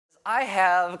I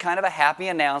have kind of a happy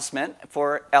announcement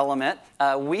for Element.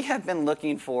 We have been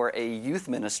looking for a youth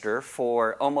minister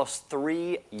for almost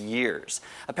 3 years.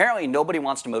 Apparently, nobody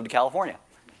wants to move to California.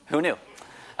 Who knew?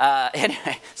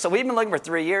 Anyway, so we've been looking for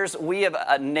 3 years. We have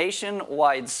a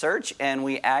nationwide search, and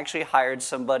we actually hired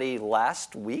somebody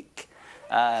last week.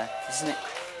 His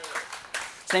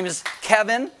name is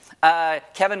Kevin.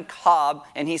 Kevin Cobb,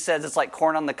 and he says it's like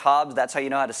corn on the cob. That's how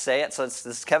you know how to say it. So this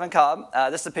is Kevin Cobb.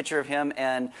 This is a picture of him,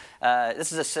 and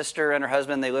this is a sister and her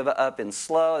husband. They live up in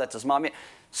SLO. That's his mom.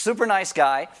 Super nice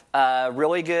guy,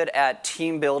 really good at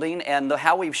team building, and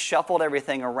how we've shuffled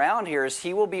everything around here is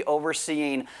he will be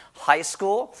overseeing high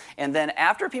school, and then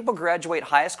after people graduate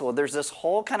high school, there's this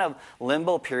whole kind of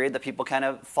limbo period that people kind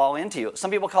of fall into. Some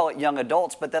people call it young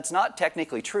adults, but that's not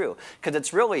technically true, because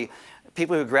it's really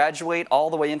people who graduate all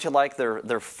the way into like their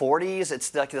 40s.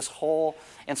 It's like this whole,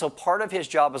 and so part of his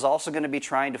job is also going to be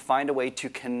trying to find a way to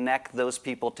connect those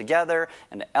people together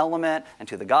and to Element and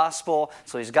to the gospel.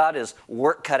 So he's got his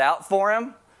work cut out for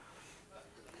him.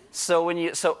 So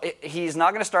he's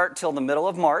not going to start till the middle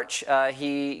of March.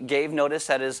 He gave notice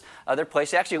at his other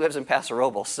place. He actually lives in Paso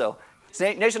Robles, so it's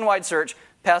a nationwide search.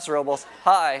 Paso Robles,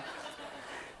 hi.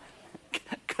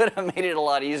 Could have made it a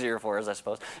lot easier for us, I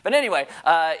suppose. But anyway,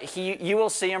 you will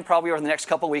see him probably over the next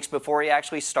couple weeks before he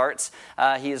actually starts.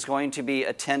 He is going to be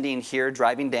attending here,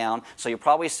 driving down. So you'll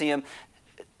probably see him.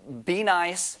 Be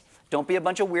nice. Don't be a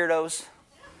bunch of weirdos.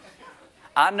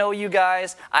 I know you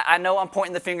guys. I know I'm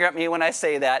pointing the finger at me when I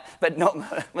say that. But no,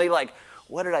 like,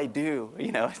 what did I do?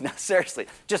 You know, no, seriously.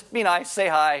 Just be nice. Say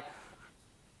hi.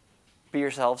 Be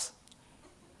yourselves.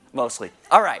 Mostly.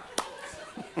 All right.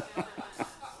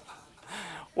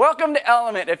 Welcome to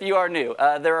Element if you are new.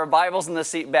 There are Bibles in the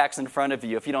seat backs in front of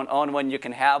you. If you don't own one, you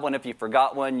can have one. If you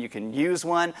forgot one, you can use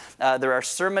one. There are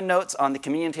sermon notes on the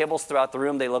communion tables throughout the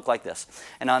room. They look like this.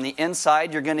 And on the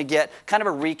inside, you're going to get kind of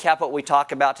a recap of what we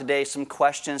talk about today, some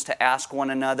questions to ask one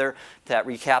another, that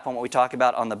recap on what we talk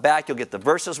about. On the back, you'll get the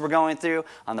verses we're going through.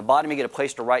 On the bottom, you get a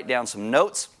place to write down some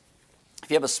notes. If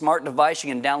you have a smart device,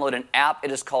 you can download an app.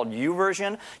 It is called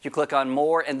YouVersion. You click on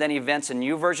More and then Events in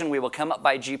YouVersion. We will come up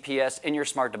by GPS in your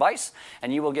smart device,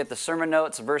 and you will get the sermon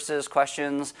notes, verses,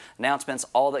 questions, announcements,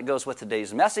 all that goes with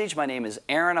today's message. My name is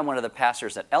Aaron. I'm one of the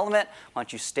pastors at Element. Why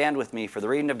don't you stand with me for the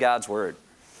reading of God's Word?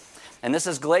 And this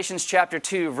is Galatians chapter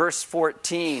 2, verse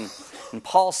 14. And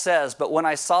Paul says, "But when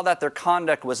I saw that their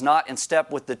conduct was not in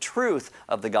step with the truth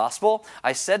of the gospel,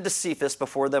 I said to Cephas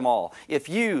before them all, 'If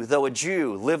you, though a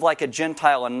Jew, live like a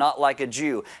Gentile and not like a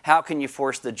Jew, how can you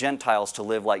force the Gentiles to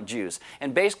live like Jews?'"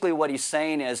 And basically what he's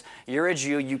saying is, you're a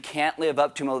Jew, you can't live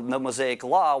up to the Mosaic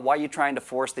law. Why are you trying to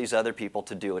force these other people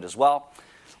to do it as well?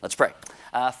 Let's pray.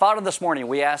 Father, this morning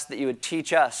we ask that you would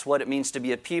teach us what it means to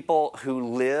be a people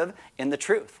who live in the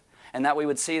truth. And that we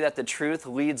would see that the truth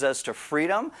leads us to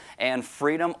freedom, and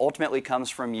freedom ultimately comes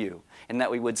from you. And that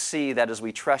we would see that as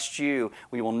we trust you,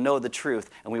 we will know the truth,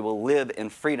 and we will live in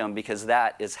freedom, because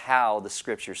that is how the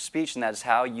Scriptures speak, and that is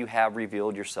how you have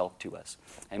revealed yourself to us.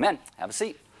 Amen. Have a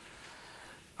seat.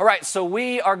 All right, so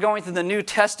we are going through the New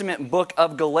Testament book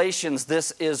of Galatians. This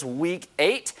is week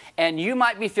 8, and you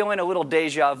might be feeling a little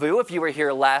deja vu if you were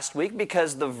here last week,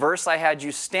 because the verse I had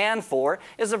you stand for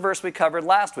is a verse we covered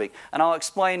last week, and I'll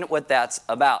explain what that's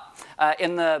about.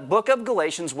 In the book of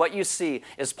Galatians, what you see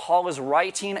is Paul is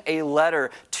writing a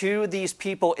letter to these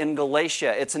people in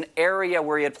Galatia. It's an area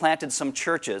where he had planted some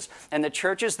churches, and the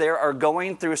churches there are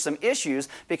going through some issues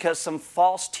because some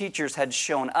false teachers had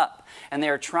shown up, and they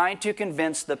are trying to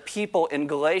convince the people in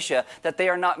Galatia that they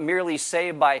are not merely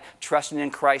saved by trusting in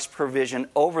Christ's provision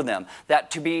over them, that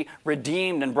to be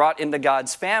redeemed and brought into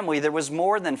God's family, there was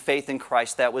more than faith in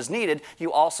Christ that was needed.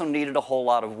 You also needed a whole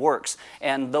lot of works,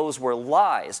 and those were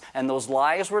lies, and those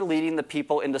lies were leading the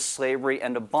people into slavery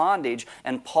and to bondage,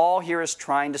 and Paul here is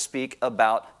trying to speak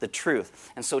about the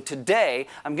truth. And so today,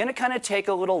 I'm going to kind of take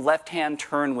a little left-hand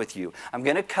turn with you. I'm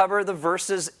going to cover the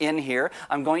verses in here.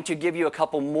 I'm going to give you a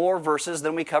couple more verses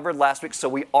than we covered last week, so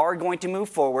we are going to move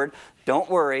forward. Don't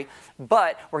worry.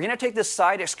 But we're going to take this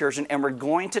side excursion, and we're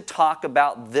going to talk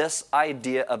about this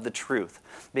idea of the truth,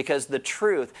 because the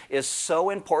truth is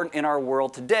so important in our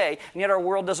world today, and yet our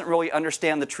world doesn't really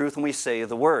understand the truth when we say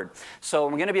the word. So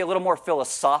we're going to be a little more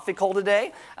philosophical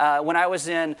today. When I was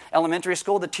in elementary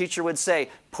school, the teacher would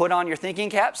say, "Put on your thinking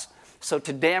caps." So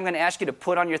today I'm going to ask you to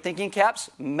put on your thinking caps,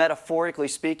 metaphorically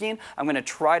speaking. I'm going to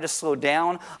try to slow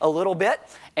down a little bit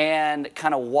and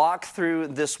kind of walk through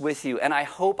this with you. And I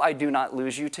hope I do not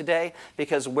lose you today,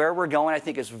 because where we're going I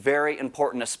think is very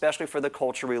important, especially for the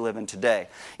culture we live in today.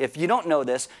 If you don't know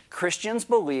this, Christians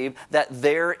believe that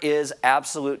there is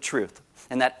absolute truth.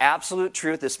 And that absolute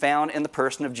truth is found in the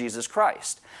person of Jesus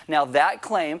Christ. Now, that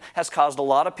claim has caused a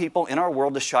lot of people in our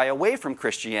world to shy away from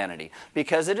Christianity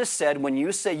because it is said when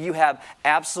you say you have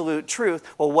absolute truth,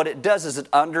 well, what it does is it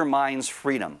undermines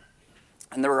freedom.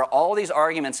 And there are all these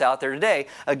arguments out there today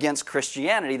against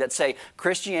Christianity that say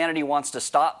Christianity wants to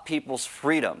stop people's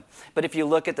freedom. But if you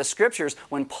look at the scriptures,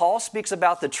 when Paul speaks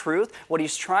about the truth, what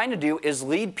he's trying to do is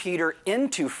lead Peter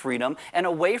into freedom and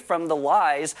away from the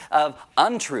lies of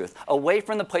untruth, away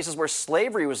from the places where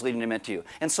slavery was leading him into.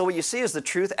 And so what you see is the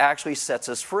truth actually sets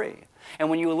us free.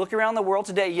 And when you look around the world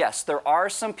today, yes, there are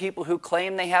some people who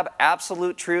claim they have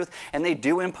absolute truth and they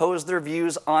do impose their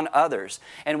views on others.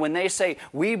 And when they say,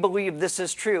 we believe this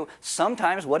is true,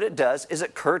 sometimes what it does is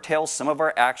it curtails some of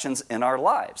our actions in our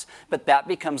lives. But that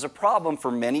becomes a problem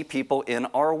for many people in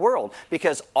our world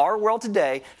because our world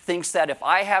today thinks that if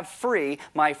I have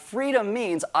my freedom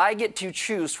means I get to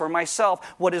choose for myself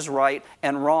what is right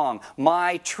and wrong.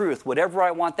 My truth, whatever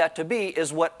I want that to be,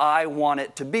 is what I want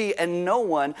it to be, and no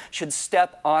one should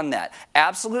step on that.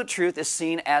 Absolute truth is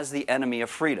seen as the enemy of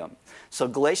freedom. So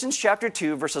Galatians chapter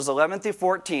 2, verses 11 through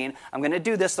 14, I'm going to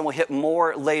do this, then we'll hit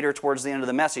more later towards the end of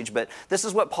the message, but this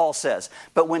is what Paul says.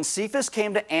 But when Cephas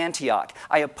came to Antioch,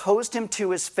 I opposed him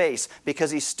to his face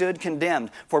because he stood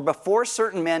condemned. For before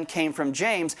certain men came from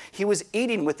James, he was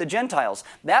eating with the Gentiles.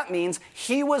 That means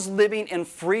he was living in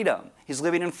freedom. He's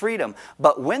living in freedom.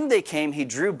 But when they came, he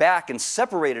drew back and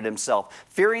separated himself,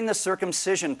 fearing the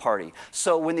circumcision party.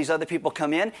 So when these other people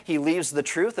come in, he leaves the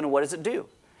truth, and what does it do?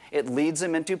 It leads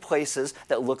him into places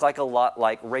that look like a lot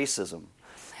like racism.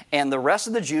 And the rest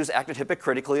of the Jews acted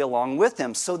hypocritically along with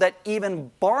him, so that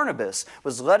even Barnabas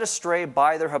was led astray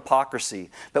by their hypocrisy.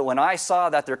 But when I saw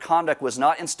that their conduct was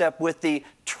not in step with the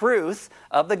truth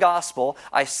of the gospel,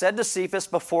 I said to Cephas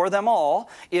before them all,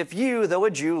 if you, though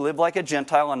a Jew, live like a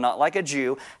Gentile and not like a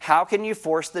Jew, how can you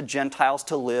force the Gentiles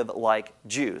to live like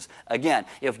Jews? Again,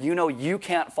 if you know you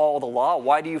can't follow the law,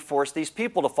 why do you force these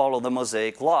people to follow the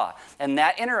Mosaic law? And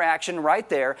that interaction right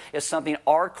there is something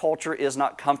our culture is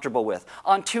not comfortable with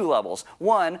on two levels.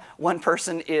 One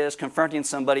person is confronting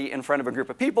somebody in front of a group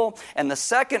of people, and the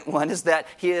second one is that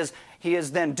he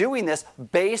is then doing this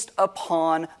based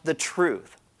upon the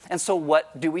truth. And so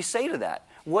what do we say to that?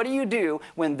 What do you do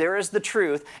when there is the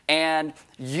truth and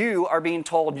you are being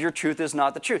told your truth is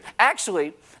not the truth?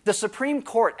 Actually, the Supreme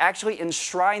Court actually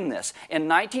enshrined this. In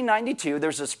 1992,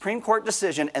 there's a Supreme Court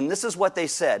decision, and this is what they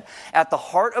said. At the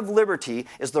heart of liberty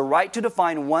is the right to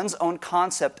define one's own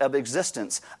concept of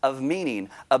existence, of meaning,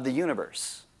 of the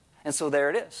universe. And so there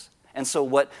it is. And so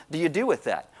what do you do with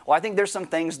that? Well, I think there's some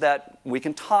things that we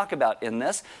can talk about in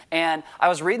this. And I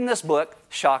was reading this book,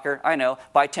 shocker, I know,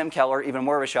 by Tim Keller, even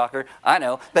more of a shocker, I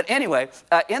know. But anyway,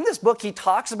 in this book, he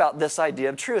talks about this idea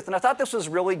of truth. And I thought this was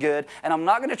really good. And I'm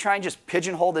not going to try and just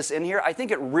pigeonhole this in here. I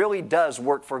think it really does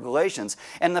work for Galatians.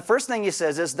 And the first thing he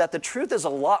says is that the truth is a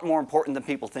lot more important than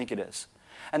people think it is.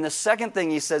 And the second thing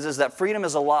he says is that freedom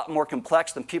is a lot more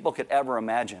complex than people could ever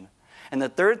imagine. And the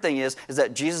third thing is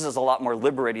that Jesus is a lot more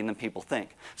liberating than people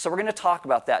think. So we're going to talk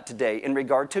about that today in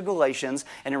regard to Galatians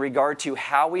and in regard to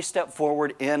how we step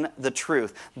forward in the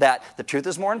truth. That the truth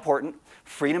is more important,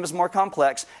 freedom is more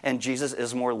complex, and Jesus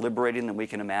is more liberating than we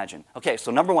can imagine. Okay,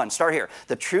 so number one, start here.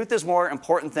 The truth is more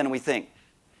important than we think.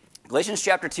 Galatians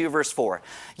chapter 2, verse 4.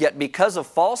 Yet because of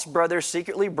false brothers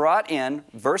secretly brought in,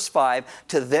 verse 5,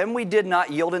 to them we did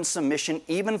not yield in submission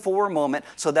even for a moment,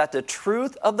 so that the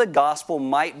truth of the gospel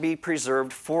might be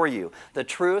preserved for you. The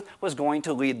truth was going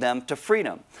to lead them to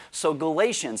freedom. So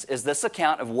Galatians is this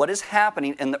account of what is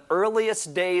happening in the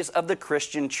earliest days of the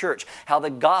Christian church, how the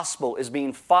gospel is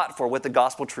being fought for, what the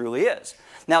gospel truly is.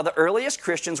 Now, the earliest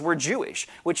Christians were Jewish,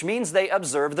 which means they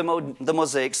observed the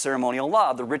Mosaic ceremonial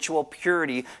law, the ritual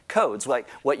purity codes, like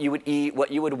what you would eat,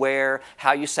 what you would wear,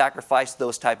 how you sacrifice,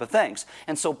 those type of things.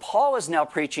 And so Paul is now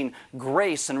preaching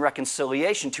grace and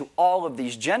reconciliation to all of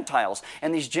these Gentiles.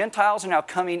 And these Gentiles are now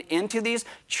coming into these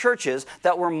churches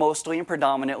that were mostly and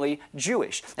predominantly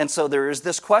Jewish. And so there is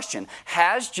this question,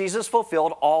 has Jesus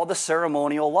fulfilled all the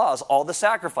ceremonial laws, all the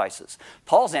sacrifices?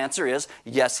 Paul's answer is,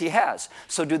 yes, he has.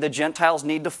 So do the Gentiles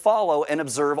need to follow and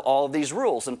observe all of these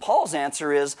rules? And Paul's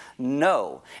answer is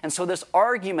no. And so this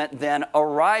argument then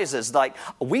arises like,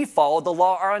 we followed the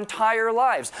law our entire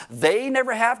lives. They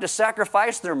never have to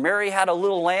sacrifice their Mary had a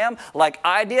little lamb like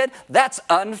I did. That's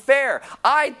unfair.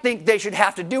 I think they should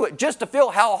have to do it just to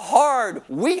feel how hard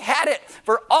we had it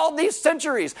for all these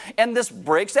centuries. And this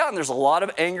breaks out, and there's a lot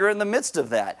of anger in the midst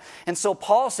of that. And so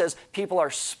Paul says people are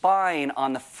spying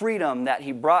on the freedom that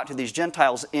he brought to these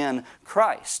Gentiles in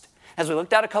Christ. As we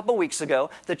looked at a couple weeks ago,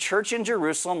 the church in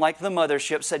Jerusalem, like the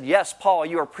mothership, said, yes, Paul,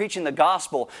 you are preaching the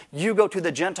gospel. You go to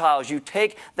the Gentiles. You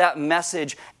take that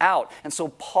message out. And so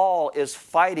Paul is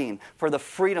fighting for the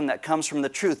freedom that comes from the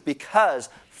truth, because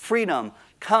freedom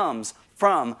comes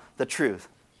from the truth.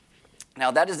 Now,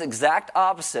 that is the exact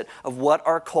opposite of what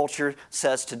our culture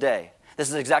says today. This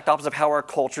is the exact opposite of how our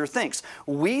culture thinks.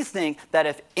 We think that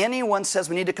if anyone says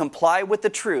we need to comply with the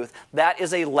truth, that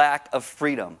is a lack of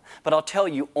freedom. But I'll tell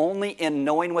you, only in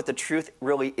knowing what the truth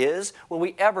really is will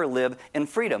we ever live in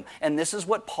freedom. And this is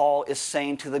what Paul is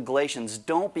saying to the Galatians.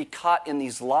 Don't be caught in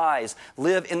these lies.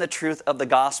 Live in the truth of the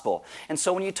gospel. And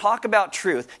so when you talk about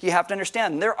truth, you have to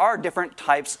understand there are different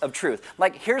types of truth.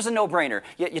 Like, here's a no-brainer.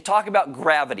 You talk about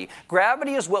gravity.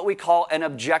 Gravity is what we call an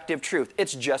objective truth.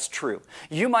 It's just true.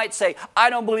 You might say, I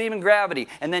don't believe in gravity,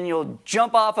 and then you'll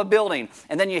jump off a building,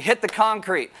 and then you hit the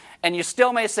concrete, and you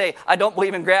still may say, I don't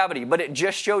believe in gravity, but it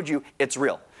just showed you it's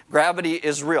real. Gravity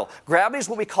is real. Gravity is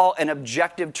what we call an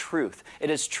objective truth. It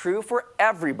is true for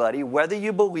everybody, whether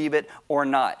you believe it or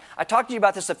not. I talked to you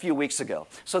about this a few weeks ago.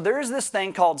 So there is this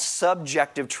thing called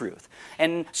subjective truth.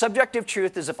 And subjective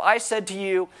truth is if I said to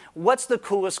you, what's the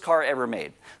coolest car ever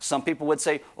made? Some people would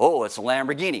say, oh, it's a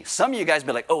Lamborghini. Some of you guys would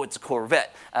be like, oh, it's a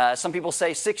Corvette. Some people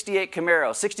say 68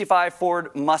 Camaro, 65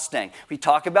 Ford Mustang. We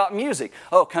talk about music.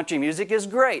 Oh, country music is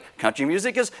great. Country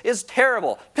music is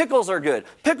terrible. Pickles are good.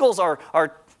 Pickles are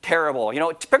terrible.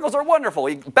 Pickles are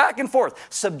wonderful. Back and forth.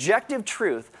 Subjective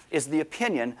truth is the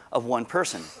opinion of one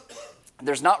person.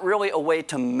 There's not really a way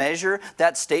to measure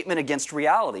that statement against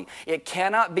reality. It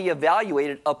cannot be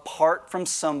evaluated apart from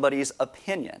somebody's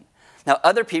opinion. Now,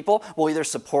 other people will either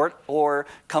support or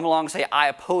come along and say, I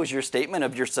oppose your statement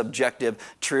of your subjective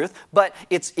truth, but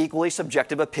it's equally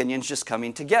subjective opinions just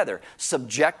coming together.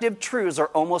 Subjective truths are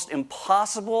almost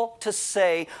impossible to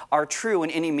say are true in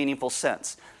any meaningful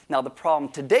sense. Now, the problem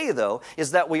today, though,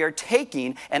 is that we are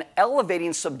taking and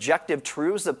elevating subjective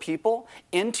truths of people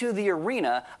into the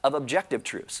arena of objective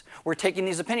truths. We're taking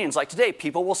these opinions. Like today,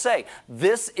 people will say,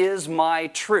 this is my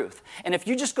truth. And if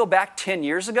you just go back 10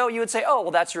 years ago, you would say, oh,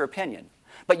 well, that's your opinion.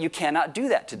 But you cannot do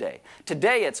that today.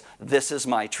 Today, it's, this is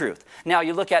my truth. Now,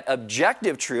 you look at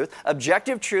objective truth.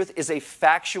 Objective truth is a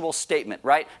factual statement,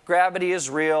 right? Gravity is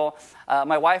real.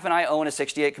 My wife and I own a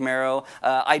 68 Camaro.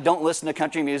 I don't listen to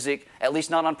country music, at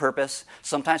least not on purpose.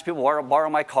 Sometimes people borrow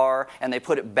my car, and they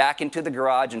put it back into the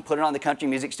garage and put it on the country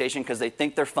music station because they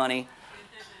think they're funny.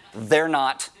 They're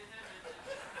not.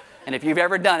 And if you've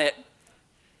ever done it,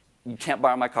 you can't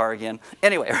borrow my car again.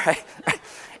 Anyway, right?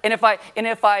 And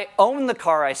if I own the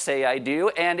car I say I do,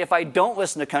 and if I don't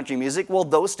listen to country music, well,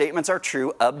 those statements are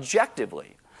true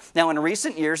objectively. Now, in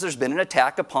recent years, there's been an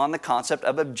attack upon the concept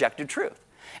of objective truth.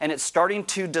 And it's starting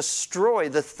to destroy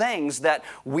the things that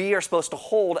we are supposed to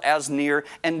hold as near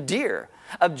and dear.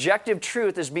 Objective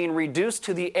truth is being reduced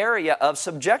to the area of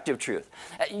subjective truth.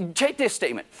 Take this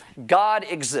statement, God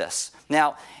exists.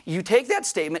 Now, you take that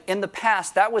statement, in the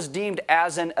past, that was deemed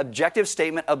as an objective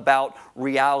statement about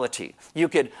reality. You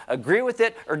could agree with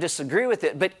it or disagree with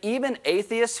it, but even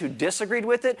atheists who disagreed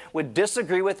with it would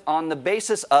disagree with on the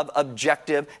basis of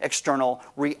objective external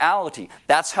reality.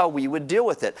 That's how we would deal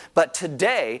with it. But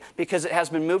today, because it has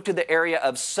been moved to the area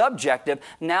of subjective,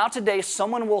 now today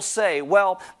someone will say,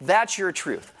 well, that's your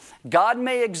truth. God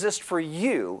may exist for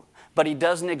you, but he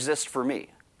doesn't exist for me.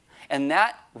 And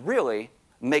that really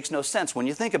makes no sense when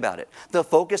you think about it. The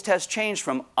focus has changed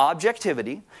from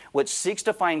objectivity, which seeks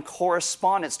to find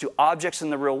correspondence to objects in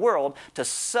the real world, to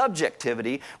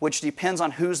subjectivity, which depends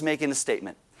on who's making the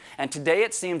statement. And today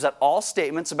it seems that all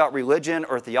statements about religion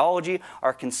or theology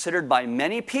are considered by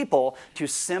many people to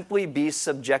simply be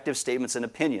subjective statements and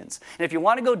opinions. And if you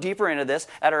want to go deeper into this,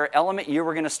 at our Element year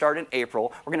we're going to start in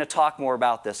April, we're going to talk more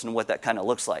about this and what that kind of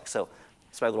looks like. So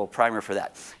that's my little primer for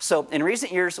that. So in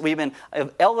recent years, we've been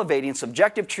elevating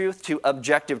subjective truth to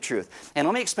objective truth. And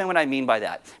let me explain what I mean by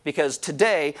that. Because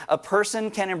today, a person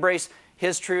can embrace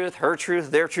his truth, her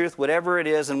truth, their truth, whatever it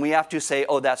is, and we have to say,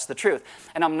 oh, that's the truth.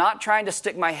 And I'm not trying to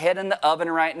stick my head in the oven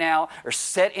right now or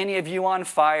set any of you on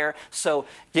fire, so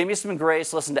give me some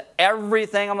grace, listen to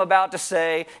everything I'm about to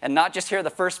say, and not just hear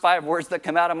the first 5 words that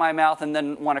come out of my mouth and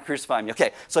then want to crucify me.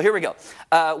 Okay, so here we go.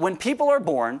 When people are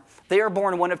born, they are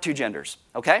born one of 2 genders,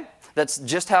 okay? That's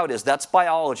just how it is. That's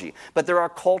biology. But there are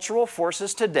cultural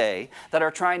forces today that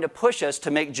are trying to push us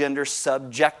to make gender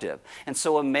subjective. And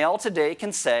so a male today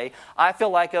can say, I I feel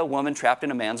like a woman trapped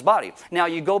in a man's body. Now,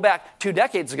 you go back 2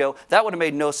 decades ago, that would have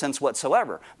made no sense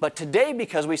whatsoever. But today,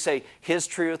 because we say his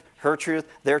truth, her truth,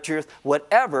 their truth,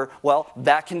 whatever, well,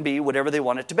 that can be whatever they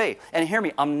want it to be. And hear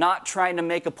me, I'm not trying to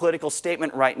make a political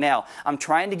statement right now. I'm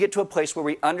trying to get to a place where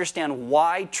we understand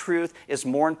why truth is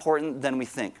more important than we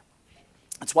think.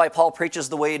 That's why Paul preaches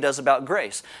the way he does about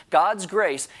grace. God's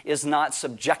grace is not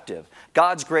subjective.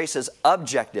 God's grace is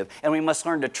objective, and we must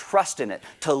learn to trust in it,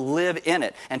 to live in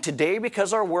it. And today,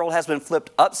 because our world has been flipped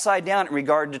upside down in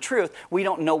regard to truth, we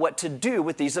don't know what to do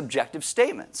with these objective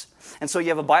statements. And so you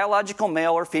have a biological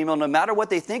male or female, no matter what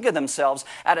they think of themselves,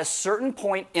 at a certain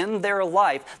point in their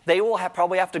life, they will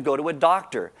probably have to go to a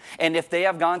doctor. And if they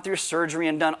have gone through surgery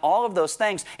and done all of those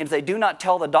things, and if they do not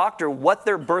tell the doctor what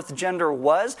their birth gender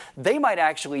was, they might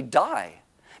actually die.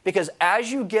 Because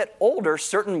as you get older,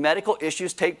 certain medical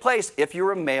issues take place if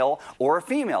you're a male or a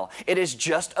female. It is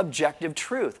just objective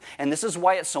truth. And this is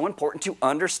why it's so important to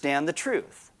understand the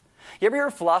truth. You ever hear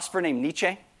a philosopher named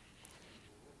Nietzsche?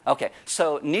 Okay,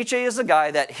 so Nietzsche is a guy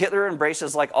that Hitler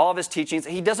embraces like all of his teachings.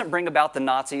 He doesn't bring about the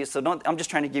Nazis, so I'm just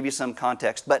trying to give you some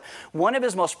context. But one of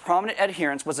his most prominent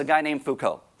adherents was a guy named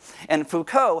Foucault. And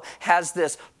Foucault has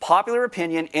this popular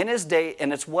opinion in his day,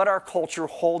 and it's what our culture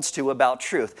holds to about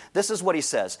truth. This is what he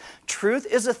says. Truth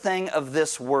is a thing of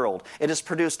this world. It is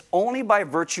produced only by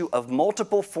virtue of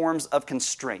multiple forms of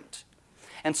constraint.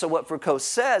 And so what Foucault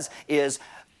says is,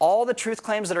 all the truth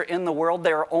claims that are in the world,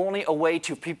 they are only a way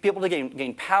to people to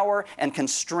gain power and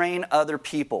constrain other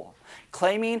people.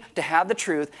 Claiming to have the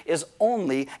truth is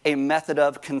only a method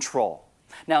of control.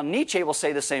 Now, Nietzsche will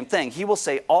say the same thing. He will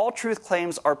say all truth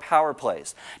claims are power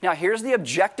plays. Now, here's the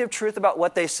objective truth about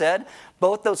what they said.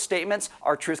 Both those statements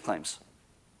are truth claims.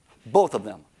 Both of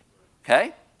them.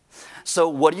 Okay? So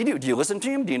what do? Do you listen to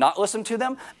them? Do you not listen to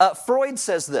them? Freud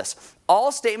says this. All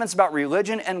statements about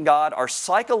religion and God are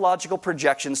psychological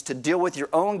projections to deal with your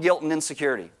own guilt and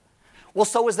insecurity. Well,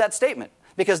 so is that statement.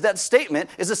 Because that statement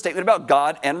is a statement about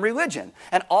God and religion.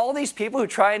 And all these people who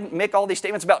try and make all these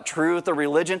statements about truth or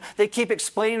religion, they keep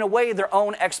explaining away their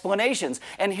own explanations.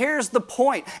 And here's the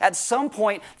point. At some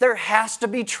point, there has to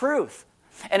be truth.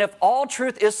 And if all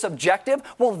truth is subjective,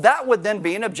 well, that would then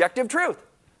be an objective truth.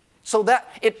 So that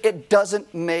it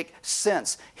doesn't make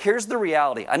sense. Here's the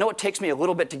reality. I know it takes me a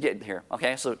little bit to get here,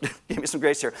 okay? So give me some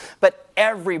grace here. But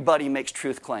everybody makes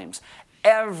truth claims.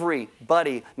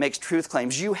 Everybody makes truth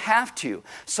claims. You have to.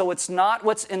 So it's not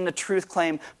what's in the truth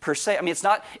claim per se. I mean, it's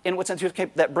not in what's in the truth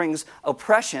claim that brings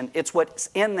oppression. It's what's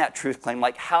in that truth claim.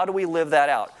 Like, how do we live that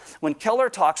out? When Keller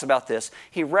talks about this,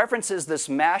 he references this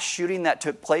mass shooting that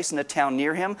took place in a town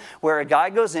near him where a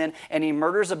guy goes in and he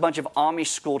murders a bunch of Amish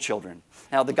school children.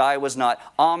 Now, the guy was not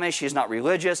Amish. He's not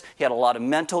religious. He had a lot of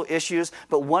mental issues.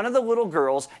 But one of the little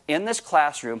girls in this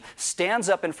classroom stands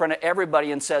up in front of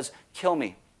everybody and says, "Kill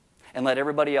me, and let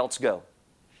everybody else go."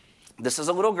 This is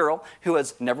a little girl who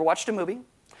has never watched a movie,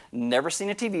 never seen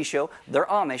a TV show. They're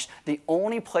Amish. The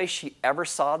only place she ever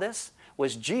saw this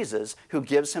was Jesus, who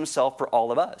gives himself for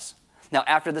all of us. Now,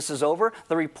 after this is over,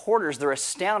 the reporters, they're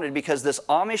astounded because this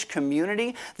Amish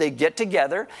community, they get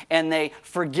together and they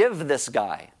forgive this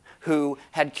guy who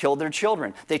had killed their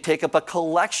children. They take up a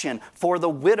collection for the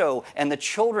widow and the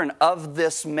children of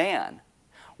this man.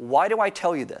 Why do I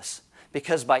tell you this?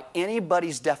 Because by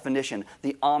anybody's definition,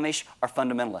 the Amish are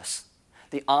fundamentalists.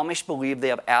 The Amish believe they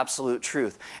have absolute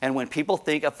truth. And when people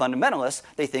think of fundamentalists,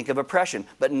 they think of oppression,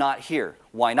 but not here.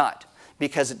 Why not?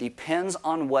 Because it depends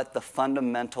on what the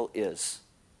fundamental is.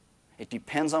 It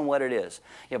depends on what it is.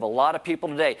 You have a lot of people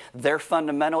today, their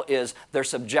fundamental is their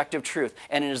subjective truth,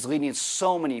 and it is leading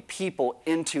so many people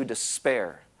into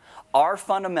despair. Our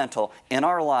fundamental in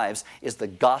our lives is the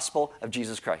gospel of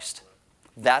Jesus Christ.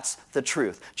 That's the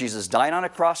truth. Jesus died on a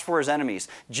cross for his enemies.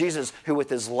 Jesus, who with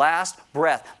his last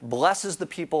breath blesses the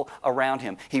people around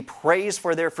him. He prays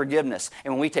for their forgiveness.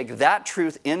 And when we take that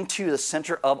truth into the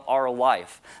center of our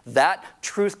life, that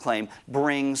truth claim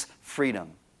brings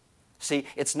freedom. See,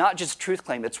 it's not just truth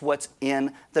claim, it's what's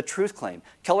in the truth claim.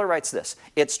 Keller writes this: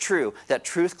 it's true that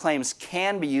truth claims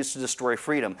can be used to destroy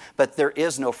freedom, but there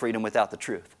is no freedom without the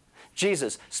truth.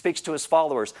 Jesus speaks to his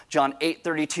followers, John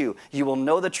 8:32, you will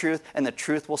know the truth and the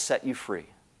truth will set you free.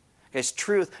 Because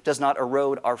truth does not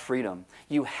erode our freedom.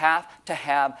 You have to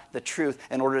have the truth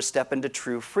in order to step into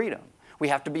true freedom. We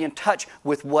have to be in touch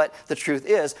with what the truth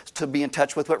is to be in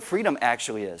touch with what freedom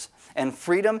actually is. And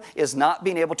freedom is not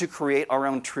being able to create our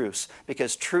own truths,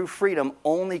 because true freedom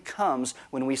only comes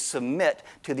when we submit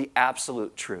to the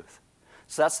absolute truth.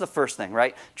 So that's the first thing,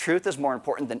 right? Truth is more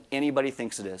important than anybody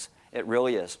thinks it is. It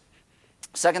really is.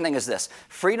 Second thing is this: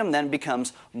 freedom then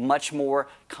becomes much more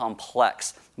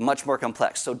complex. Much more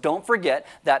complex. So don't forget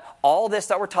that all this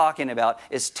that we're talking about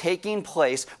is taking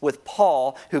place with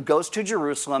Paul, who goes to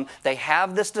Jerusalem. They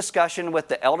have this discussion with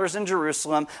the elders in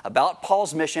Jerusalem about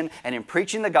Paul's mission and in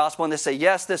preaching the gospel, and they say,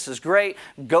 yes, this is great.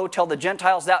 Go tell the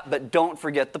Gentiles that, but don't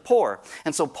forget the poor.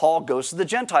 And so Paul goes to the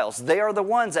Gentiles. They are the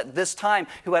ones at this time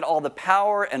who had all the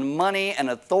power and money and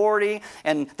authority,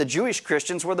 and the Jewish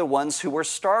Christians were the ones who were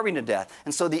starving to death.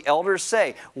 And so the elders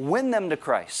say, win them to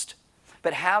Christ,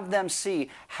 but have them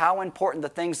see how important the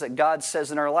things that God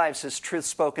says in our lives, His truth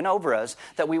spoken over us,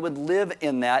 that we would live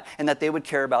in that and that they would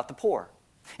care about the poor.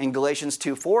 In Galatians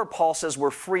 2:4, Paul says we're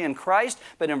free in Christ,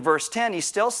 but in verse 10, he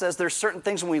still says there's certain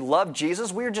things when we love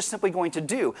Jesus, we are just simply going to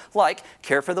do, like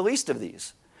care for the least of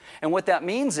these. And what that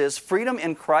means is freedom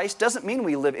in Christ doesn't mean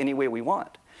we live any way we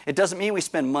want. It doesn't mean we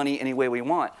spend money any way we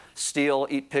want. Steal,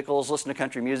 eat pickles, listen to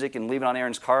country music, and leave it on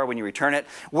Aaron's car when you return it.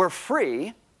 We're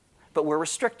free, but we're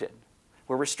restricted.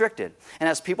 We're restricted. And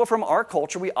as people from our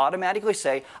culture, we automatically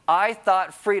say, I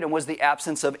thought freedom was the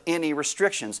absence of any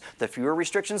restrictions. The fewer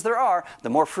restrictions there are, the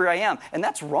more free I am. And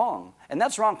that's wrong. And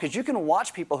that's wrong because you can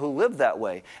watch people who live that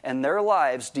way and their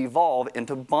lives devolve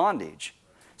into bondage.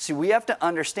 See, we have to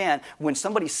understand when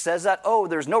somebody says that, oh,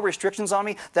 there's no restrictions on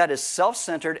me, that is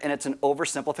self-centered and it's an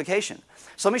oversimplification.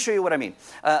 So let me show you what I mean.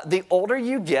 The older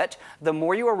you get, the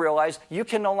more you will realize you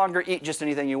can no longer eat just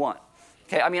anything you want.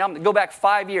 Okay, I mean, go back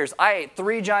 5 years. I ate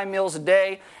 3 giant meals a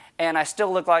day, and I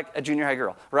still look like a junior high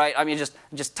girl, right? I mean,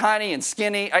 just tiny and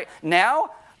skinny. Now,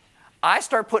 I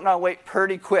start putting on weight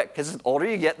pretty quick because the older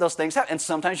you get, those things happen. And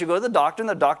sometimes you go to the doctor, and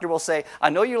the doctor will say, I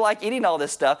know you like eating all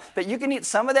this stuff, but you can eat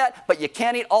some of that, but you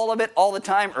can't eat all of it all the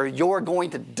time, or you're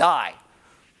going to die.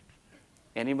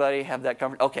 Anybody have that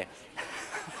conversation? Okay.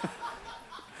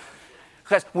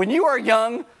 Because when you are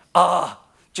young,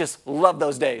 just love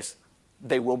those days.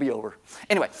 They will be over.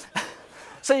 Anyway,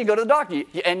 so you go to the doctor,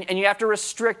 and you have to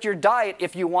restrict your diet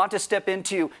if you want to step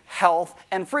into health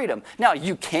and freedom. Now,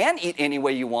 you can eat any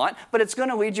way you want, but it's going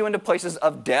to lead you into places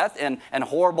of death and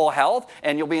horrible health,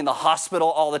 and you'll be in the hospital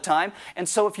all the time. And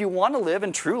so if you want to live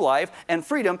in true life and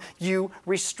freedom, you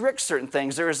restrict certain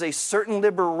things. There is a certain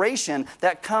liberation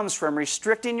that comes from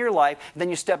restricting your life, and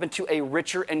then you step into a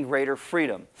richer and greater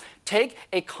freedom. Take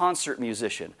a concert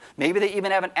musician. Maybe they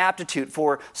even have an aptitude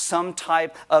for some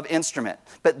type of instrument,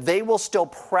 but they will still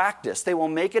practice. They will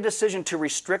make a decision to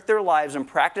restrict their lives and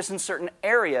practice in certain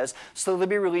areas so they'll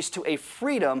be released to a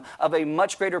freedom of a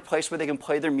much greater place where they can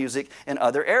play their music in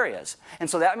other areas. And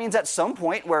so that means at some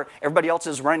point where everybody else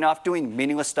is running off doing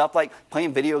meaningless stuff like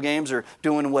playing video games or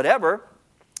doing whatever,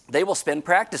 they will spend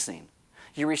practicing.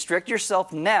 You restrict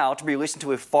yourself now to be released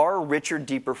into a far richer,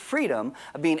 deeper freedom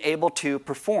of being able to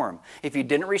perform. If you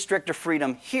didn't restrict a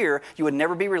freedom here, you would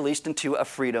never be released into a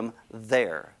freedom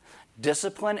there.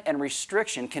 Discipline and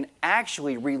restriction can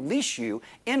actually release you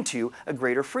into a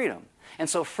greater freedom. And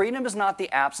so freedom is not the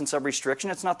absence of restriction.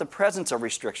 It's not the presence of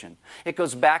restriction. It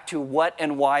goes back to what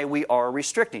and why we are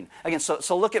restricting. Again,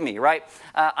 so look at me, right?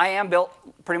 I am built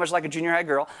pretty much like a junior high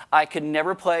girl. I could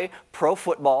never play pro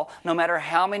football, no matter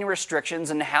how many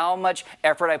restrictions and how much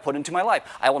effort I put into my life.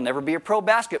 I will never be a pro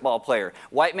basketball player.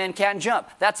 White man can't jump.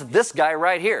 That's this guy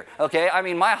right here, okay? I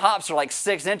mean, my hops are like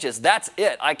 6 inches. That's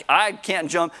it. I can't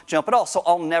jump at all, so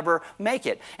I'll never make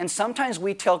it. And sometimes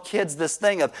we tell kids this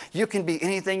thing of, you can be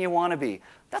anything you want to be.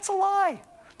 That's a lie.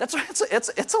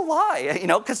 It's a lie,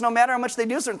 because no matter how much they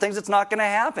do certain things, it's not going to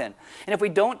happen. And if we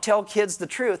don't tell kids the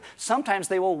truth, sometimes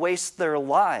they will waste their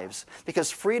lives,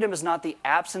 because freedom is not the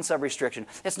absence of restriction.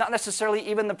 It's not necessarily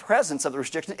even the presence of the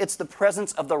restriction. It's the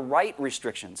presence of the right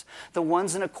restrictions, the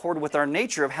ones in accord with our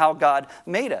nature of how God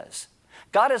made us.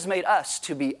 God has made us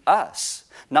to be us,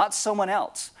 not someone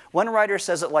else. One writer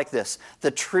says it like this: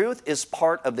 the truth is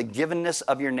part of the givenness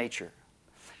of your nature.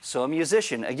 So a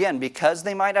musician, again, because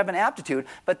they might have an aptitude,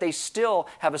 but they still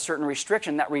have a certain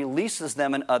restriction that releases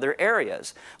them in other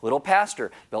areas. Little pastor,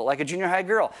 built like a junior high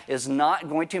girl, is not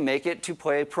going to make it to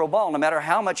play pro ball, no matter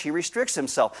how much he restricts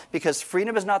himself, because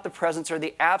freedom is not the presence or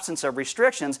the absence of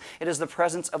restrictions. It is the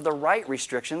presence of the right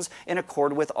restrictions in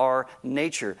accord with our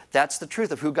nature. That's the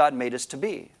truth of who God made us to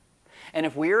be. And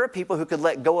if we are a people who could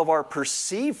let go of our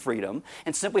perceived freedom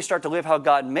and simply start to live how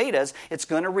God made us, it's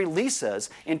going to release us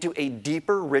into a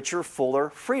deeper, richer, fuller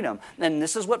freedom. And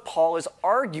this is what Paul is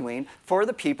arguing for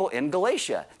the people in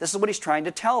Galatia. This is what he's trying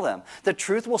to tell them. The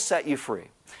truth will set you free.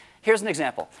 Here's an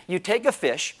example. You take a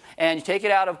fish and you take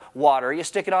it out of water, you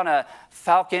stick it on a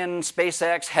Falcon,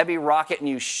 SpaceX, heavy rocket, and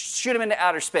you shoot him into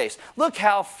outer space. Look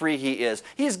how free he is.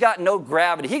 He's got no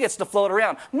gravity. He gets to float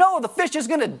around. No, the fish is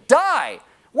going to die.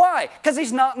 Why? Because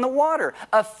he's not in the water.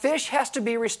 A fish has to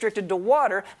be restricted to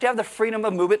water to have the freedom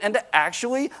of movement and to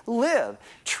actually live.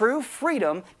 True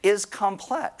freedom is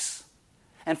complex.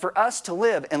 And for us to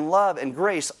live in love and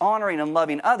grace, honoring and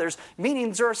loving others,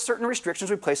 meaning there are certain restrictions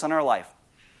we place on our life.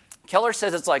 Keller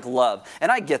says it's like love.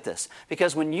 And I get this,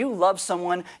 because when you love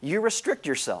someone, you restrict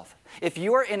yourself. If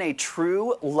you are in a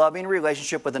true, loving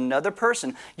relationship with another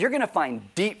person, you're going to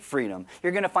find deep freedom.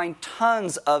 You're going to find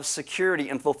tons of security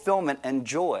and fulfillment and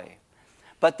joy.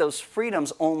 But those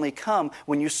freedoms only come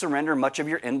when you surrender much of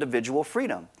your individual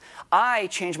freedom. I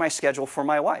change my schedule for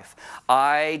my wife.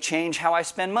 I change how I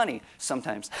spend money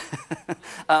sometimes.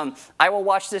 I will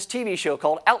watch this TV show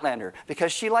called Outlander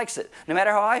because she likes it. No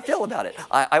matter how I feel about it,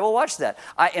 I will watch that.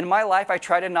 In my life, I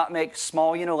try to not make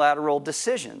small unilateral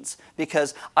decisions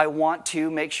because I want to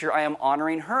make sure I am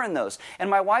honoring her in those. And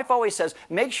my wife always says,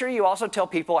 make sure you also tell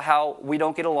people how we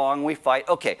don't get along, we fight.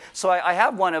 Okay, so I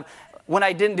have one of... When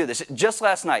I didn't do this, just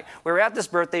last night, we were at this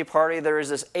birthday party. There was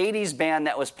this 80s band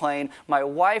that was playing. My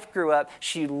wife grew up.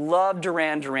 She loved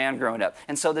Duran Duran growing up.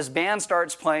 And so this band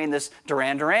starts playing this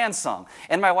Duran Duran song.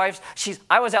 And my wife,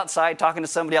 I was outside talking to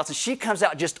somebody else, and she comes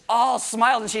out just all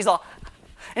smiles, and she's all,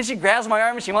 and she grabs my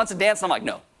arm, and she wants to dance. And I'm like,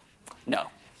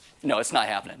 no, it's not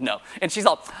happening, no. And she's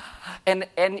all, and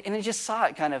I just saw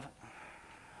it kind of,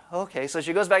 okay. So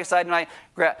she goes back inside, and I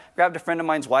grabbed a friend of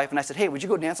mine's wife, and I said, hey, would you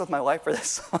go dance with my wife for this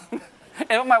song?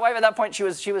 And my wife at that point, she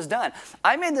was done.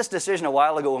 I made this decision a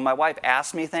while ago when my wife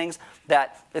asked me things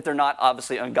that, if they're not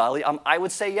obviously ungodly, I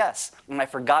would say yes. And I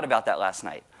forgot about that last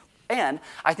night. And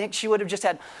I think she would have just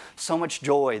had so much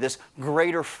joy, this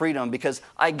greater freedom, because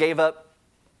I gave up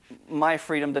my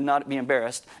freedom to not be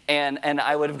embarrassed, and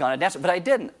I would have gone and danced. But I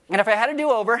didn't. And if I had a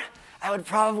do-over, I would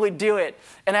probably do it.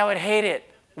 And I would hate it,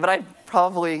 but I'd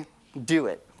probably do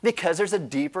it. Because there's a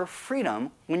deeper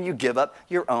freedom when you give up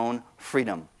your own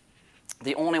freedom.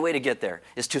 The only way to get there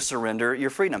is to surrender your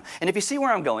freedom. And if you see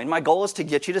where I'm going, my goal is to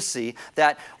get you to see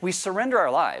that we surrender our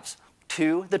lives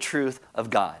to the truth of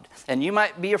God. And you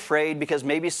might be afraid because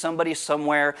maybe somebody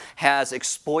somewhere has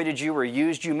exploited you or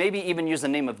used you, maybe even used the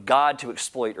name of God to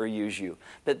exploit or use you.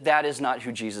 But that is not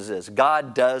who Jesus is.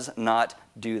 God does not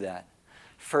do that.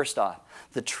 First off,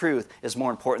 the truth is more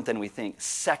important than we think.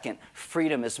 Second,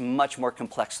 freedom is much more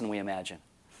complex than we imagine.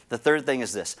 The third thing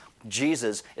is this: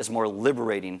 Jesus is more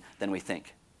liberating than we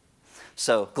think.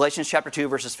 So, Galatians chapter 2,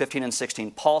 verses 15 and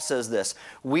 16, Paul says this: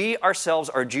 we ourselves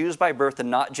are Jews by birth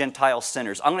and not Gentile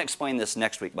sinners. I'm going to explain this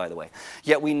next week, by the way.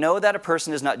 Yet we know that a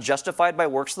person is not justified by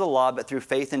works of the law, but through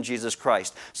faith in Jesus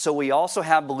Christ. So we also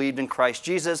have believed in Christ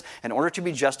Jesus in order to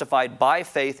be justified by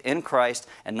faith in Christ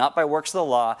and not by works of the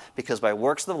law, because by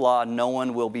works of the law no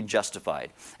one will be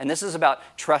justified. And this is about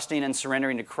trusting and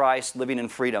surrendering to Christ, living in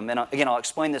freedom. And again, I'll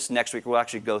explain this next week. We'll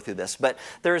actually go through this. But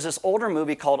there's this older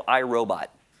movie called I,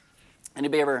 Robot.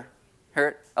 Anybody ever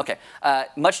heard it? Okay.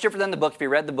 Much different than the book. If you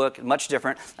read the book, much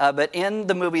different. But in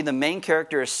the movie, the main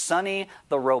character is Sonny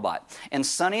the Robot. And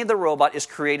Sonny the Robot is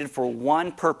created for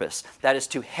one purpose. That is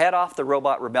to head off the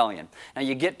robot rebellion. Now,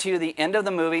 you get to the end of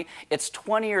the movie. It's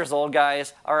 20 years old,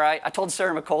 guys. All right. I told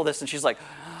Sarah McCall this, and she's like,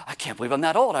 I can't believe I'm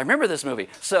that old. I remember this movie.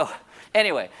 So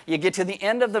anyway, you get to the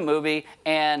end of the movie,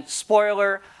 and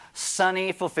spoiler,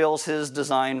 Sonny fulfills his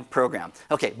design program.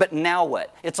 Okay, but now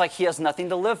what? It's like he has nothing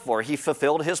to live for. He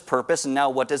fulfilled his purpose, and now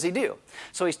what does he do?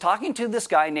 So he's talking to this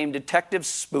guy named Detective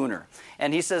Spooner,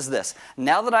 and he says this: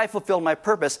 now that I fulfilled my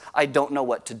purpose, I don't know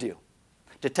what to do.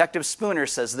 Detective Spooner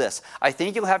says this: I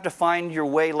think you'll have to find your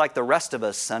way like the rest of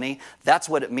us, Sonny. That's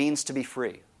what it means to be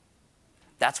free.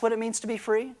 That's what it means to be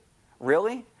free?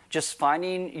 Really? Just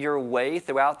finding your way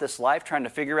throughout this life, trying to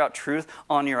figure out truth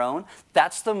on your own?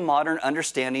 That's the modern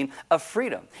understanding of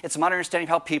freedom. It's a modern understanding of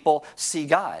how people see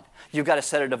God. You've got a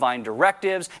set of divine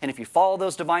directives, and if you follow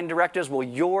those divine directives, well,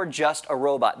 you're just a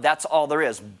robot. That's all there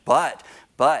is. But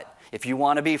if you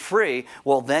want to be free,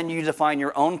 well, then you define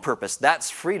your own purpose. That's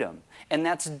freedom. And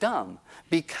that's dumb,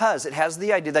 because it has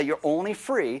the idea that you're only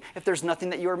free if there's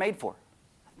nothing that you were made for.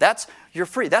 You're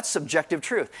free. That's subjective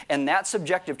truth. And that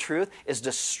subjective truth is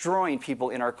destroying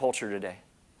people in our culture today.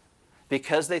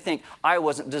 Because they think, I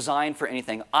wasn't designed for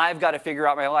anything. I've got to figure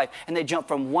out my life. And they jump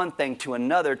from one thing to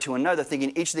another,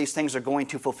 thinking each of these things are going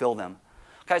to fulfill them.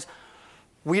 Guys,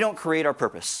 we don't create our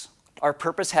purpose. Our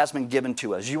purpose has been given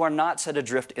to us. You are not set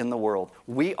adrift in the world.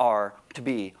 We are to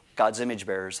be God's image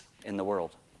bearers in the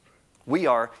world. We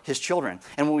are His children.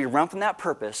 And when we run from that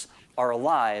purpose, our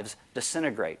lives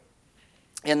disintegrate.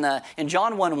 In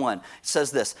John 1:1, it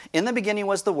says this, "In the beginning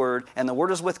was the Word, and the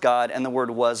Word was with God, and the Word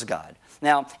was God."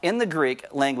 Now, in the Greek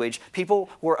language, people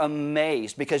were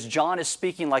amazed because John is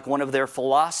speaking like one of their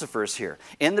philosophers here.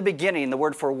 In the beginning, the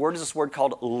word for word is this word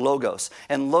called logos.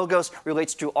 And logos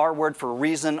relates to our word for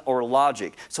reason or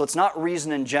logic. So it's not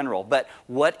reason in general, but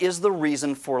what is the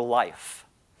reason for life?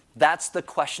 That's the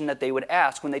question that they would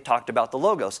ask when they talked about the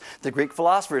logos. The Greek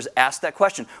philosophers asked that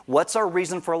question. What's our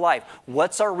reason for life?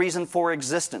 What's our reason for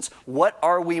existence? What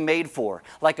are we made for?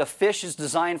 Like a fish is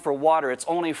designed for water. It's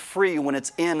only free when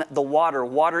it's in the water.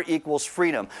 Water equals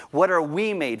freedom. What are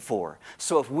we made for?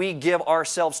 So if we give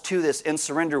ourselves to this and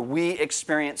surrender, we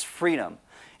experience freedom.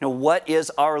 What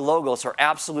is our logos, our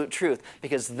absolute truth?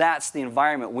 Because that's the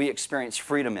environment we experience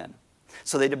freedom in.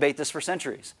 So they debate this for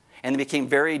centuries. And they became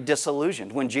very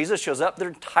disillusioned. When Jesus shows up, they're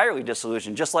entirely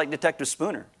disillusioned, just like Detective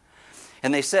Spooner.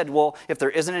 And they said, well, if there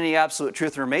isn't any absolute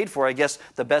truth we're made for, I guess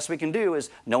the best we can do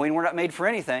is, knowing we're not made for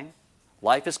anything,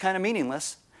 life is kind of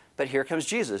meaningless. But here comes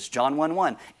Jesus, John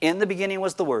 1:1. "In the beginning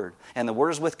was the Word, and the Word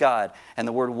was with God, and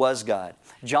the Word was God."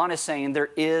 John is saying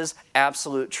there is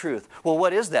absolute truth. Well,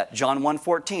 what is that? John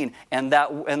 1:14, and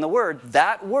the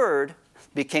Word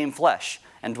became flesh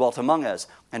and dwelt among us,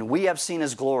 and we have seen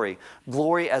His glory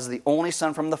as the only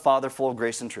Son from the Father, full of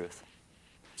grace and truth.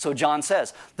 So John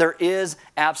says there is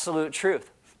absolute truth,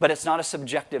 but it's not a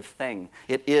subjective thing.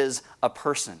 It is a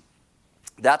person.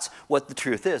 That's what the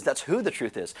truth is. That's who the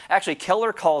truth is. Actually,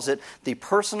 Keller calls it the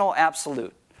personal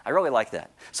absolute. I really like that.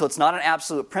 So it's not an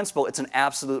absolute principle, it's an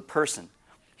absolute person.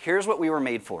 Here's what we were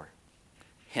made for.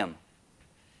 Him.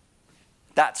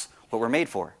 That's what we're made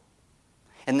for.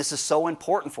 And this is so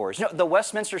important for us. The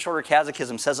Westminster Shorter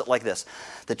Catechism says it like this: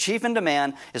 "The chief end of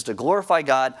man is to glorify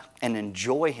God and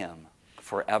enjoy Him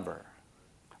forever."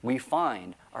 We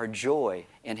find our joy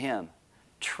in Him.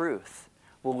 Truth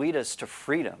will lead us to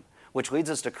freedom, which leads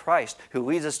us to Christ, who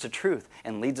leads us to truth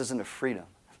and leads us into freedom.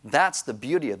 That's the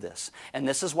beauty of this. And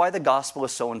this is why the gospel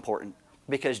is so important.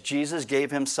 Because Jesus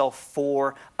gave Himself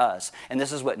for us. And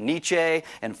this is what Nietzsche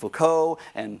and Foucault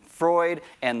and Freud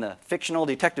and the fictional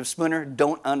Detective Spooner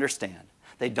don't understand.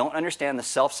 They don't understand the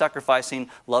self-sacrificing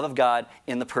love of God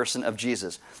in the person of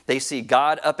Jesus. They see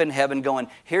God up in heaven going,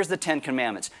 here's the 10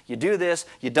 Commandments. You do this,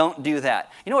 you don't do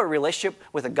that. You know, a relationship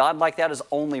with a God like that is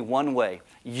only one way.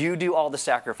 You do all the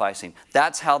sacrificing.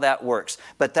 That's how that works.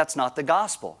 But that's not the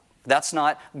gospel. That's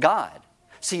not God.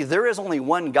 See, there is only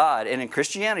one God, and in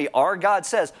Christianity, our God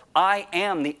says, I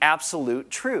am the absolute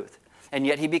truth. And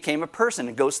yet He became a person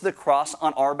and goes to the cross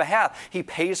on our behalf. He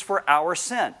pays for our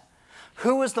sin.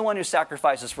 Who is the one who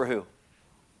sacrifices for who?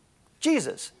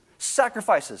 Jesus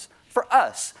sacrifices for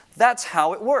us. That's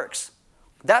how it works.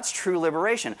 That's true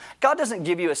liberation. God doesn't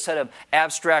give you a set of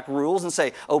abstract rules and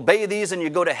say, obey these and you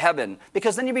go to heaven,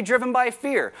 because then you'd be driven by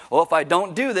fear. Well, if I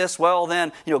don't do this, well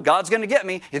then, God's going to get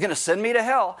me. He's going to send me to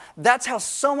hell. That's how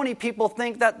so many people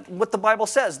think that what the Bible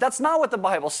says. That's not what the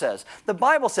Bible says. The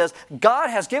Bible says God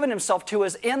has given Himself to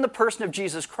us in the person of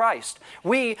Jesus Christ.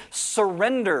 We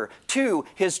surrender to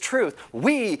His truth.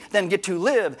 We then get to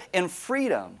live in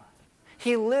freedom.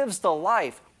 He lives the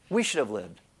life we should have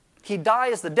lived. He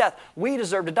dies the death we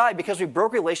deserve to die because we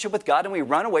broke relationship with God and we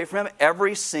run away from Him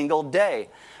every single day.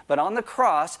 But on the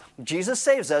cross, Jesus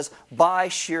saves us by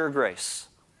sheer grace.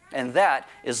 And that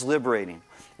is liberating.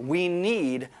 We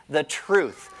need the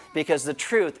truth because the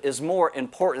truth is more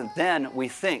important than we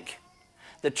think.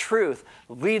 The truth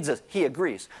leads us, he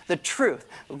agrees, the truth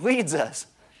leads us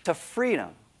to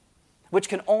freedom, which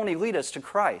can only lead us to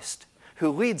Christ, who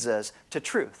leads us to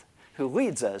truth, who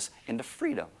leads us into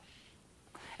freedom.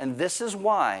 And this is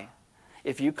why,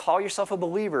 if you call yourself a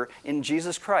believer in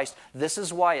Jesus Christ, this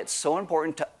is why it's so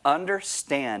important to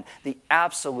understand the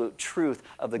absolute truth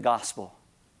of the gospel,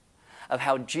 of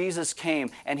how Jesus came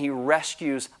and He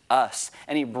rescues us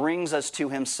and He brings us to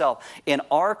Himself. In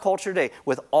our culture today,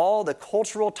 with all the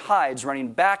cultural tides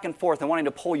running back and forth and wanting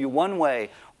to pull you one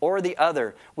way or the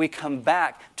other, we come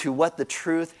back to what the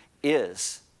truth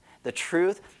is. The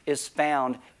truth is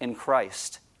found in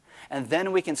Christ. And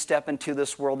then we can step into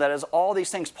this world that has all these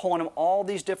things pulling them all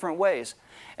these different ways.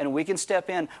 And we can step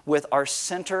in with our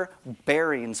center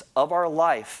bearings of our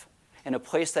life in a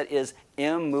place that is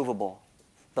immovable.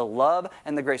 The love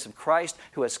and the grace of Christ,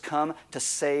 who has come to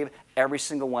save every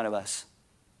single one of us.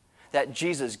 That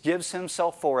Jesus gives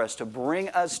Himself for us to bring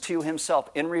us to Himself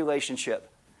in relationship.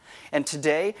 And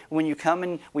today, when you come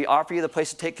and we offer you the place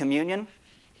to take communion,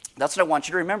 that's what I want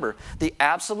you to remember. The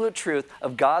absolute truth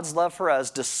of God's love for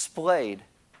us displayed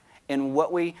in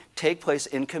what we take place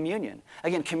in communion.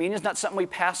 Again, communion is not something we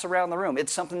pass around the room.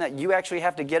 It's something that you actually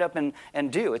have to get up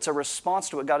and do. It's a response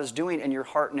to what God is doing in your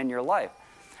heart and in your life.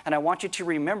 And I want you to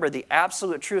remember the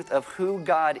absolute truth of who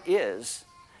God is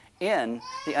in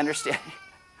the understanding.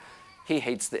 He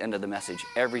hates the end of the message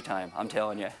every time, I'm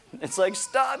telling you. It's like,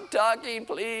 stop talking,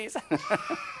 please.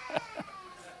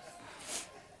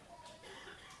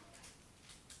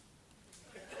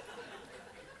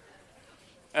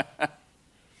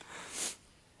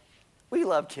 We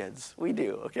love kids. We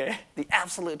do, okay? The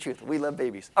absolute truth. We love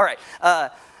babies. All right.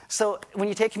 So when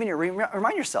you take communion,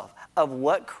 remind yourself of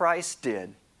what Christ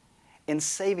did in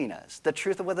saving us, the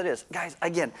truth of what it is. Guys,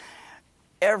 again,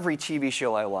 every TV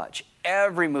show I watch,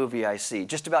 every movie I see,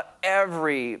 just about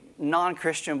every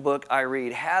non-Christian book I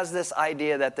read has this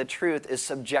idea that the truth is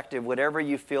subjective, whatever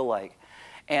you feel like.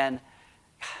 And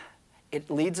it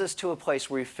leads us to a place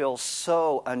where we feel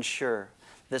so unsure.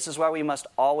 This is why we must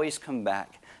always come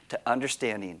back to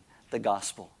understanding the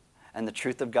gospel and the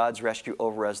truth of God's rescue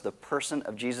over us, the person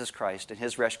of Jesus Christ and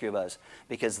his rescue of us,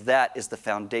 because that is the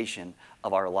foundation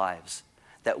of our lives.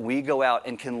 That we go out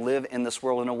and can live in this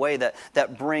world in a way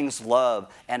that brings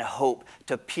love and hope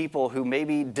to people who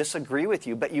maybe disagree with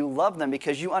you, but you love them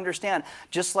because you understand,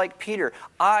 just like Peter,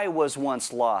 I was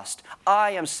once lost.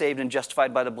 I am saved and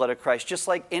justified by the blood of Christ, just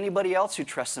like anybody else who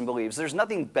trusts and believes. There's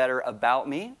nothing better about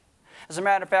me. As a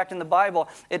matter of fact, in the Bible,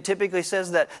 it typically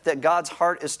says that God's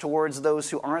heart is towards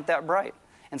those who aren't that bright.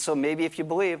 And so maybe if you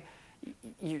believe,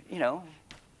 you know,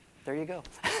 there you go.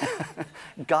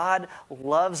 God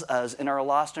loves us in our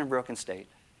lost and broken state.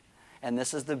 And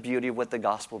this is the beauty of what the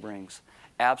gospel brings.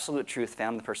 Absolute truth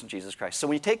found in the person of Jesus Christ. So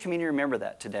when you take communion, remember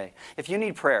that today. If you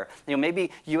need prayer, maybe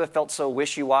you have felt so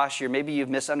wishy-washy, or maybe you've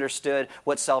misunderstood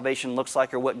what salvation looks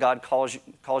like or what God calls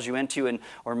you into,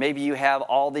 or maybe you have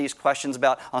all these questions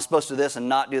about, I'm supposed to do this and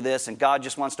not do this, and God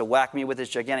just wants to whack me with his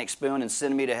gigantic spoon and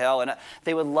send me to hell. And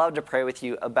they would love to pray with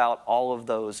you about all of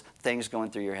those things going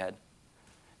through your head.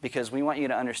 Because we want you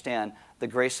to understand the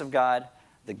grace of God,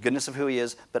 the goodness of who he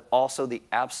is, but also the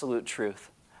absolute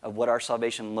truth of what our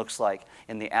salvation looks like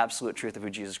in the absolute truth of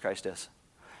who Jesus Christ is.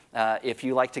 If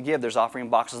you like to give, there's offering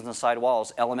boxes on the side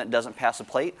walls. Element doesn't pass a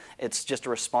plate. It's just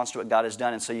a response to what God has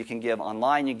done. And so you can give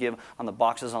online, you give on the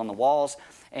boxes on the walls.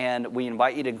 And we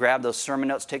invite you to grab those sermon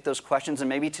notes, take those questions, and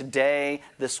maybe today,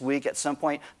 this week, at some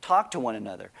point, talk to one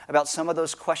another about some of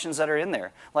those questions that are in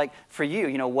there. Like for you,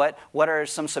 what are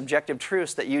some subjective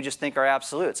truths that you just think are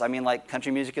absolutes? I mean, like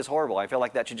country music is horrible. I feel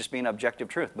like that should just be an objective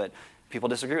truth, but people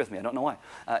disagree with me. I don't know why.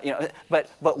 But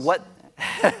what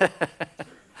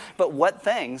but what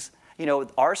things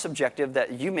are subjective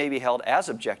that you may be held as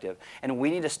objective, and we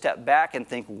need to step back and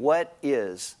think, what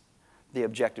is the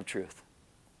objective truth?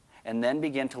 And then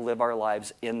begin to live our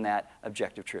lives in that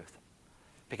objective truth.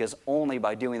 Because only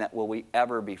by doing that will we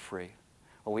ever be free.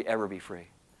 Will we ever be free.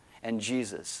 And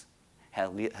Jesus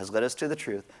has led us to the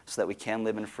truth so that we can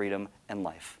live in freedom and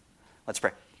life. Let's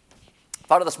pray.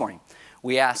 Father, this morning,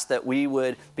 we ask that we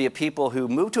would be a people who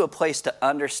move to a place to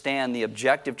understand the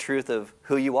objective truth of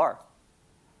who you are,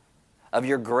 of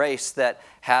your grace that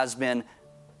has been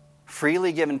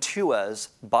freely given to us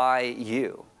by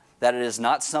you. That it is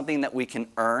not something that we can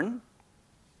earn.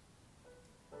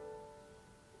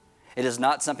 It is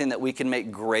not something that we can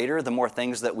make greater the more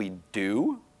things that we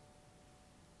do.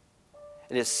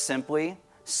 It is simply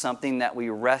something that we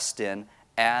rest in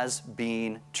as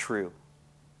being true.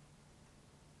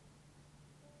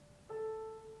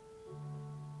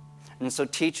 And so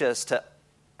teach us to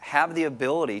have the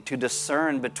ability to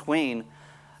discern between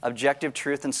objective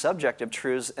truth and subjective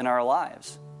truths in our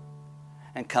lives.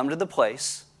 And come to the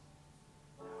place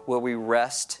where we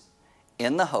rest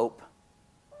in the hope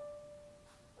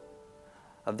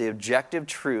of the objective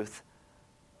truth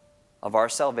of our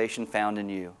salvation found in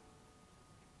you.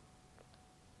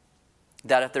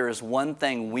 That if there is one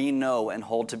thing we know and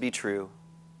hold to be true,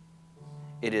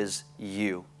 it is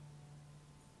you.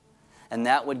 And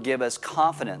that would give us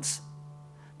confidence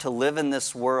to live in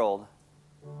this world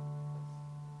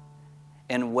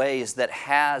in ways that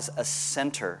has a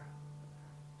center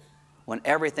when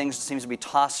everything seems to be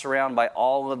tossed around by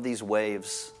all of these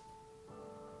waves.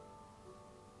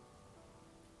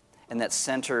 And that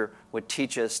center would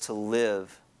teach us to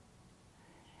live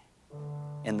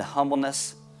in the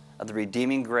humbleness of the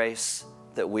redeeming grace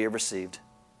that we have received.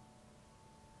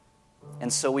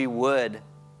 And so we would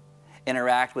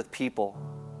interact with people,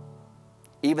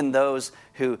 even those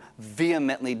who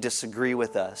vehemently disagree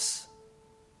with us,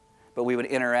 but we would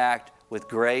interact with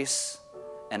grace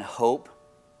and hope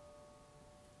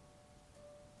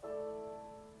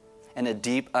and a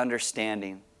deep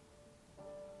understanding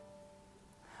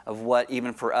of what,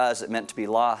 even for us, it meant to be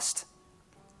lost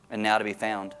and now to be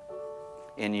found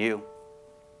in you.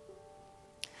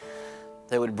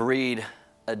 That would breed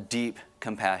a deep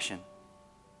compassion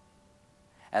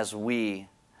as we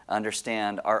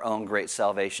understand our own great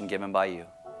salvation given by you.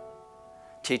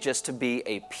 Teach us to be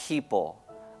a people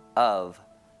of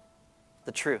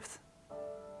the truth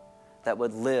that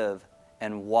would live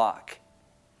and walk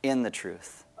in the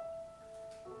truth,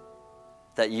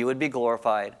 that you would be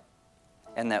glorified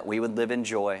and that we would live in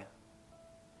joy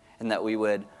and that we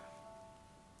would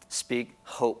speak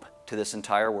hope to this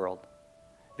entire world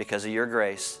because of your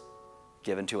grace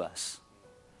given to us.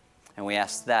 And we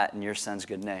ask that in your Son's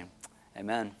good name.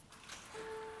 Amen.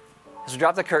 As we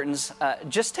drop the curtains,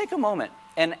 just take a moment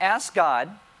and ask God,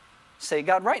 say,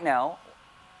 God, right now,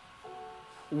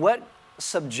 what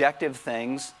subjective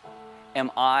things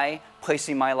am I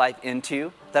placing my life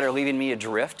into that are leaving me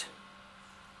adrift?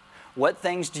 What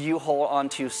things do you hold on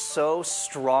to so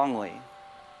strongly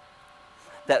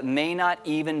that may not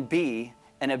even be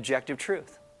an objective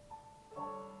truth?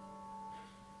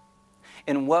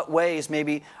 In what ways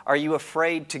maybe are you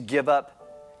afraid to give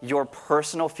up your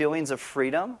personal feelings of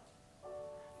freedom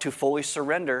to fully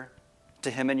surrender to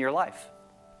Him in your life?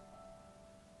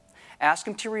 Ask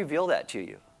Him to reveal that to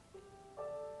you.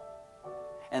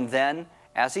 And then,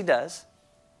 as He does,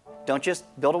 don't just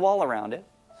build a wall around it.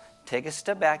 Take a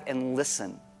step back and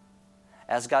listen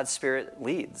as God's Spirit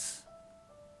leads.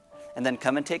 And then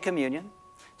come and take communion,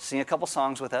 sing a couple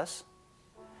songs with us,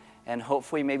 and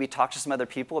hopefully maybe talk to some other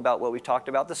people about what we talked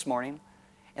about this morning,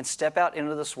 and step out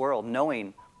into this world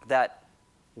knowing that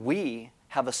we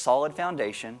have a solid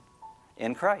foundation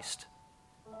in Christ.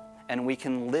 And we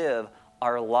can live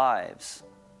our lives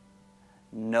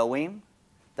knowing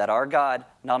that our God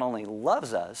not only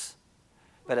loves us,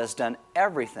 but has done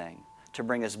everything to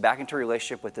bring us back into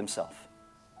relationship with Himself.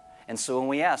 And so when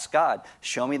we ask, God,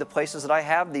 show me the places that I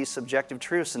have these subjective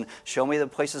truths, and show me the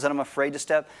places that I'm afraid to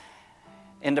step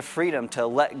into freedom, to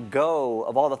let go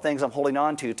of all the things I'm holding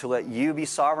on to let you be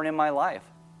sovereign in my life,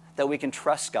 that we can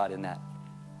trust God in that.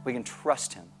 We can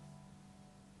trust Him.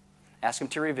 Ask Him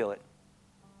to reveal it.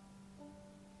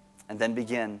 And then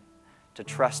begin to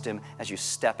trust Him as you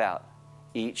step out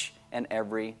each and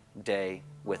every day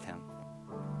with Him.